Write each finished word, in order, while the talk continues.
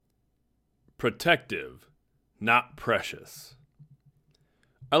Protective, not precious.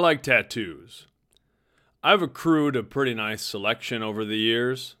 I like tattoos. I've accrued a pretty nice selection over the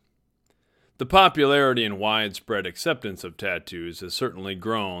years. The popularity and widespread acceptance of tattoos has certainly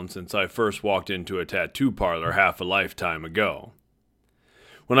grown since I first walked into a tattoo parlor half a lifetime ago.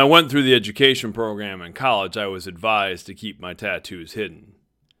 When I went through the education program in college, I was advised to keep my tattoos hidden.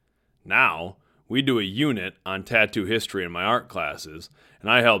 Now, we do a unit on tattoo history in my art classes, and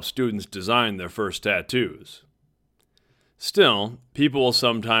I help students design their first tattoos. Still, people will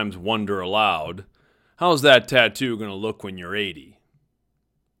sometimes wonder aloud, how's that tattoo going to look when you're 80?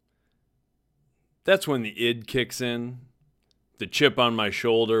 That's when the id kicks in. The chip on my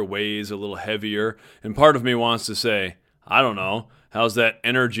shoulder weighs a little heavier, and part of me wants to say, I don't know, how's that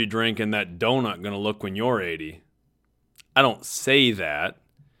energy drink and that donut going to look when you're 80? I don't say that.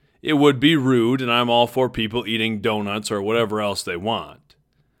 It would be rude, and I'm all for people eating donuts or whatever else they want.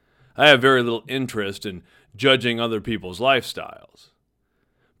 I have very little interest in judging other people's lifestyles.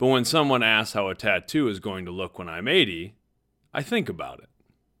 But when someone asks how a tattoo is going to look when I'm 80, I think about it.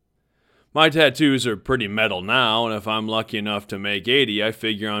 My tattoos are pretty metal now, and if I'm lucky enough to make 80, I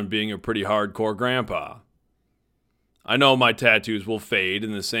figure on being a pretty hardcore grandpa. I know my tattoos will fade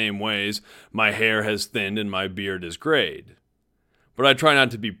in the same ways my hair has thinned and my beard is grayed. But I try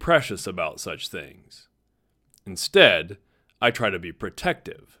not to be precious about such things. Instead, I try to be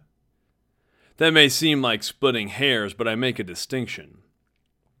protective. That may seem like splitting hairs, but I make a distinction.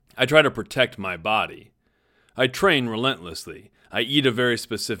 I try to protect my body. I train relentlessly. I eat a very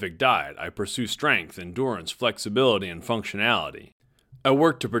specific diet. I pursue strength, endurance, flexibility, and functionality. I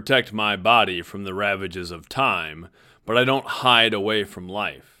work to protect my body from the ravages of time, but I don't hide away from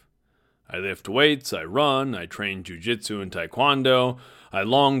life. I lift weights, I run, I train jiu-jitsu and taekwondo, I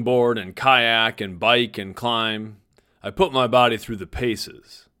longboard and kayak and bike and climb. I put my body through the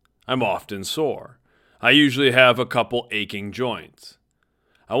paces. I'm often sore. I usually have a couple aching joints.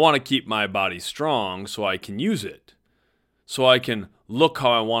 I want to keep my body strong so I can use it. So I can look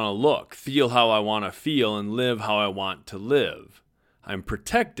how I want to look, feel how I want to feel, and live how I want to live. I'm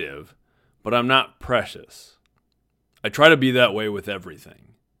protective, but I'm not precious. I try to be that way with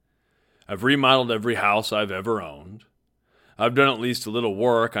everything. I've remodeled every house I've ever owned. I've done at least a little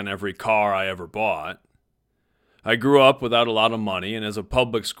work on every car I ever bought. I grew up without a lot of money, and as a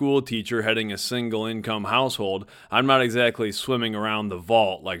public school teacher heading a single-income household, I'm not exactly swimming around the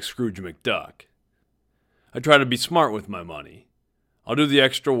vault like Scrooge McDuck. I try to be smart with my money. I'll do the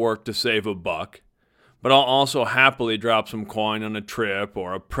extra work to save a buck, but I'll also happily drop some coin on a trip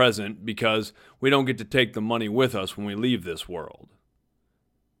or a present because we don't get to take the money with us when we leave this world.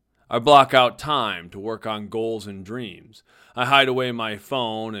 I block out time to work on goals and dreams. I hide away my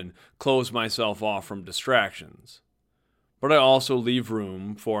phone and close myself off from distractions. But I also leave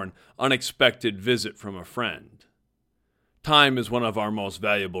room for an unexpected visit from a friend. Time is one of our most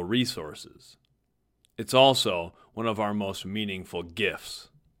valuable resources. It's also one of our most meaningful gifts.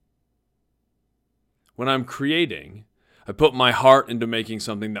 When I'm creating, I put my heart into making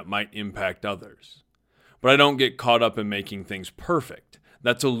something that might impact others. But I don't get caught up in making things perfect.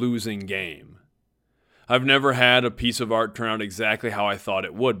 That's a losing game. I've never had a piece of art turn out exactly how I thought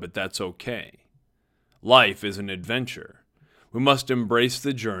it would, but that's okay. Life is an adventure. We must embrace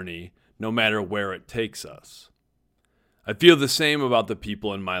the journey, no matter where it takes us. I feel the same about the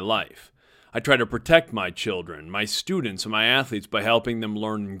people in my life. I try to protect my children, my students, and my athletes by helping them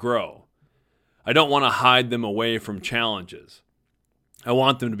learn and grow. I don't want to hide them away from challenges. I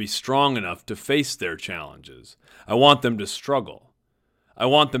want them to be strong enough to face their challenges. I want them to struggle. I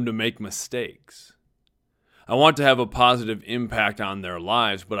want them to make mistakes. I want to have a positive impact on their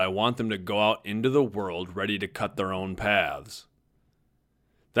lives, but I want them to go out into the world ready to cut their own paths.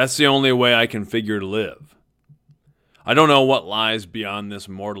 That's the only way I can figure to live. I don't know what lies beyond this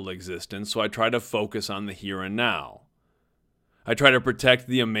mortal existence, so I try to focus on the here and now. I try to protect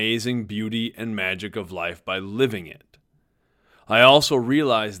the amazing beauty and magic of life by living it. I also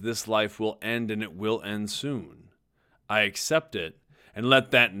realize this life will end and it will end soon. I accept it and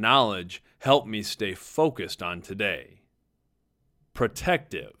let that knowledge help me stay focused on today.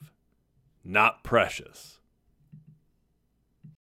 Protective, not precious.